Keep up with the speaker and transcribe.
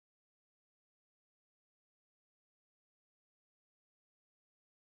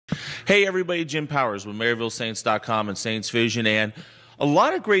Hey everybody, Jim Powers with MaryvilleSaints.com and Saints Vision, and a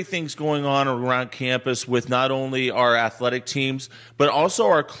lot of great things going on around campus with not only our athletic teams, but also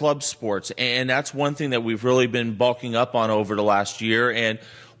our club sports. And that's one thing that we've really been bulking up on over the last year. And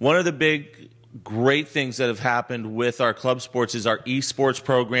one of the big great things that have happened with our club sports is our esports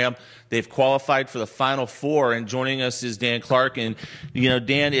program. They've qualified for the Final Four, and joining us is Dan Clerke. And, you know,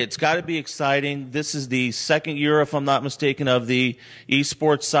 Dan, it's got to be exciting. This is the second year, if I'm not mistaken, of the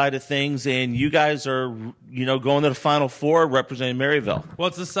esports side of things, and you guys are, you know, going to the Final Four representing Maryville. Well,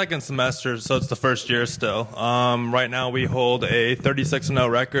 it's the second semester, so it's the first year still. Right now we hold a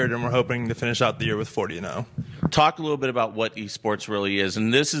 36-0 record, and we're hoping to finish out the year with 40-0. Talk a little bit about what esports really is,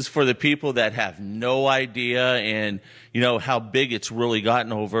 and this is for the people that have no idea and, you know, how big it's really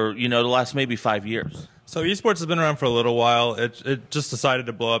gotten over, you know, the last maybe 5 years. So esports has been around for a little while. It just decided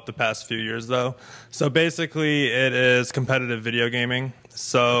to blow up the past few years, though. So basically, it is competitive video gaming.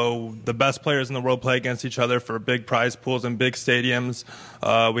 So the best players in the world play against each other for big prize pools and big stadiums.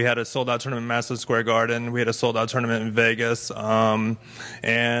 We had a sold-out tournament in Madison Square Garden. We had a sold-out tournament in Vegas. And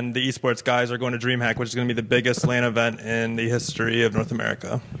the esports guys are going to DreamHack, which is going to be the biggest LAN event in the history of North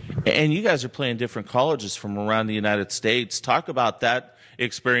America. And you guys are playing different colleges from around the United States. Talk about that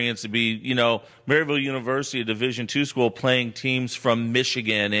experience to be, you know, Maryville University, a Division II school, playing teams from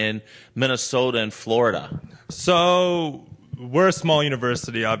Michigan and Minnesota and Florida. So we're a small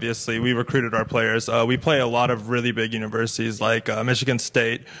university, obviously. We recruited our players. We play a lot of really big universities like Michigan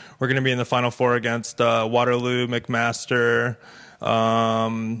State. We're going to be in the Final Four against Waterloo, McMaster,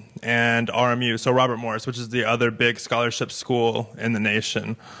 and RMU, so Robert Morris, which is the other big scholarship school in the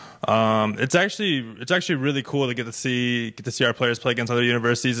nation. It's actually really cool to get to see our players play against other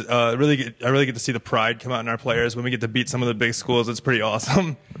universities. I really get to see the pride come out in our players when we get to beat some of the big schools. It's pretty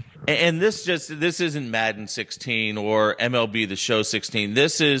awesome. And this isn't Madden 16 or MLB The Show 16.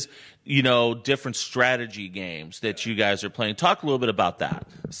 This is, you know, different strategy games that you guys are playing. Talk a little bit about that.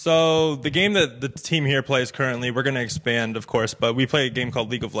 So the game that the team here plays currently, we're going to expand, of course, but we play a game called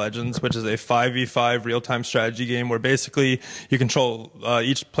League of Legends, which is a 5v5 real-time strategy game where basically you control,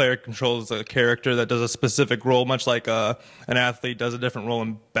 each player controls a character that does a specific role, much like an athlete does a different role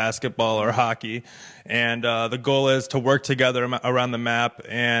in basketball or hockey. And the goal is to work together around the map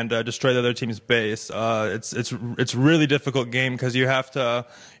and destroy the other team's base. It's a really difficult game because you have to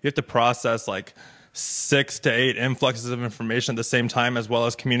process like 6 to 8 influxes of information at the same time, as well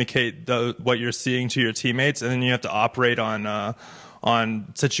as communicate what you're seeing to your teammates, and then you have to operate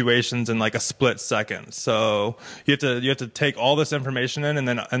on situations in like a split second. So you have to take all this information in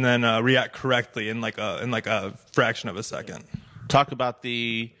and then react correctly in like a fraction of a second. Talk about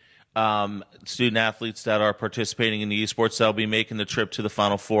the student athletes that are participating in the esports that'll be making the trip to the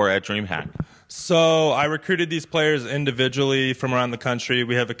Final Four at DreamHack. So I recruited these players individually from around the country.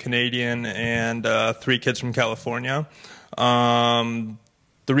 We have a Canadian and 3 kids from California.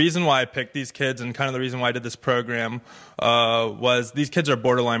 The reason why I picked these kids and kind of the reason why I did this program was these kids are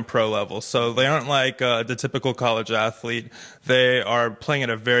borderline pro level. So they aren't like the typical college athlete. They are playing at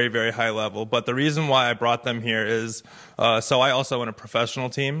a very, very high level. But the reason why I brought them here is so I also own a professional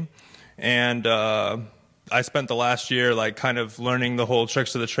team. And I spent the last year like kind of learning the whole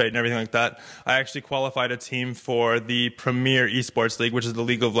tricks of the trade and everything like that. I actually qualified a team for the Premier Esports League, which is the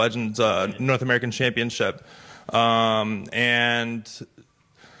League of Legends North American Championship. And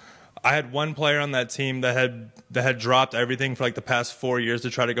I had one player on that team that had dropped everything for like the past 4 years to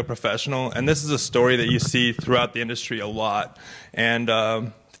try to go professional. And this is a story that you see throughout the industry a lot. And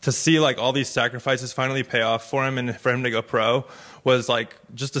to see like all these sacrifices finally pay off for him and for him to go pro was like,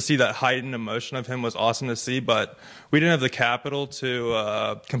 just to see that heightened emotion of him was awesome to see. But we didn't have the capital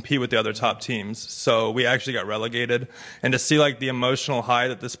to compete with the other top teams, so we actually got relegated. And to see like the emotional high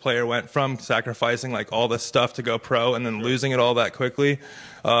that this player went from sacrificing like all this stuff to go pro and then losing it all that quickly,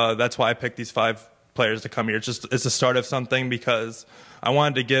 that's why I picked these 5 players to come here. It's the start of something, because I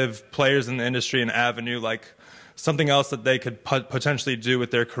wanted to give players in the industry an avenue, like something else that they could potentially do with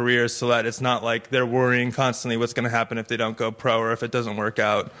their careers, so that it's not like they're worrying constantly what's going to happen if they don't go pro or if it doesn't work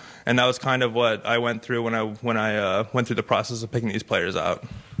out. And that was kind of what I went through when I went through the process of picking these players out.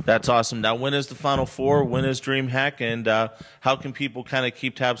 That's awesome. Now, when is the Final Four? When is DreamHack? And how can people kind of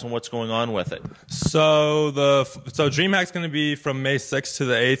keep tabs on what's going on with it? So DreamHack's going to be from May 6th to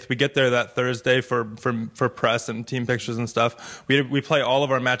the 8th. We get there that Thursday for press and team pictures and stuff. We play all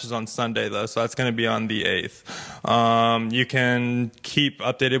of our matches on Sunday, though, so that's going to be on the 8th. You can keep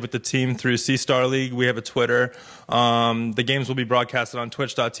updated with the team through C-Star League. We have a Twitter. The games will be broadcasted on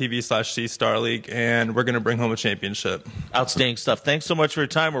twitch.tv/C-Star League, and we're going to bring home a championship. Outstanding stuff. Thanks so much for your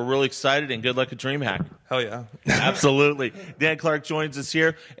time. We're really excited, and good luck at DreamHack. Hell yeah. Absolutely. Dan Clerke joins us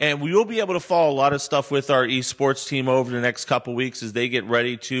here, and we will be able to follow a lot of stuff with our esports team over the next couple weeks as they get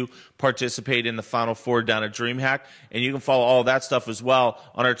ready to participate in the Final Four down at DreamHack. And you can follow all of that stuff as well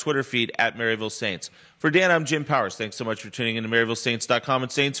on our Twitter feed at Maryville Saints. For Dan, I'm Jim Powers. Thanks so much for tuning in to MaryvilleSaints.com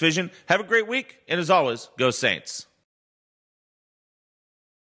and Saints Vision. Have a great week, and as always, go Saints.